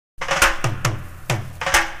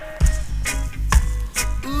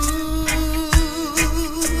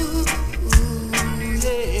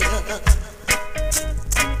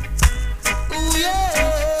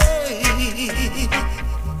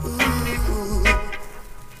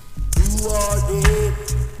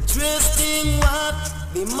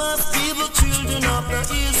they must be the children of the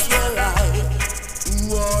Israelites.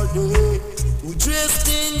 Who are they who dressed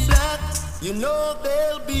in black? You know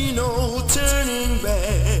there'll be no turning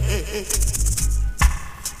back.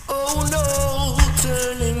 Oh no,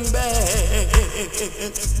 turning back.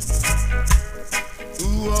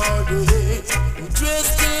 Who are they who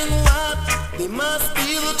dressed in white? They must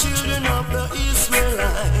be the children of the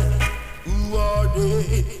Israelites. Who are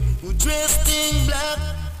they who dressed in black?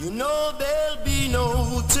 You know there'll be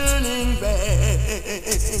no turning back.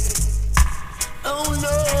 Oh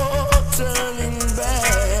no, turning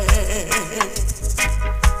back.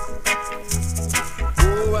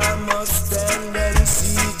 Oh, I must stand and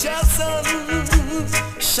see your sun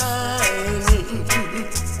shining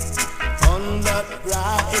on that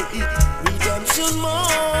bright redemption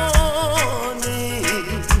morning.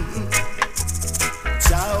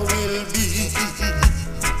 Thou will be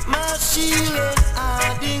my shield and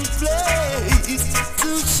hiding place to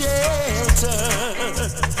shelter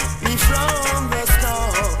me from the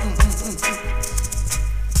storm.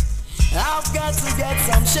 I've got to get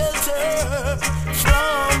some shelter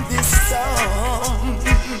from this storm.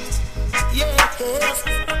 Yes.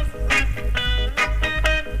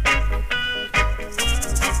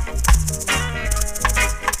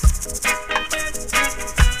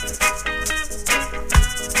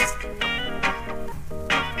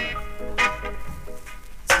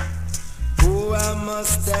 Oh, I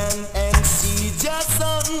must stand and see the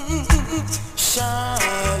sun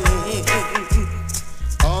shining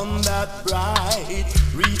on that bright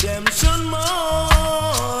redemption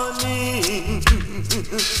morning.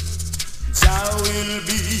 Thou will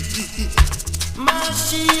be my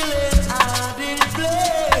shield and hiding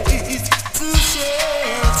place to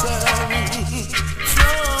shelter me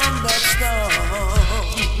from that storm.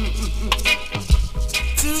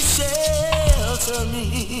 To shelter me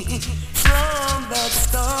from that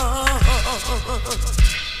storm.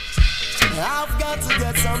 I've got to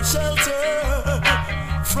get some shelter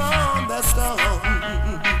from the storm.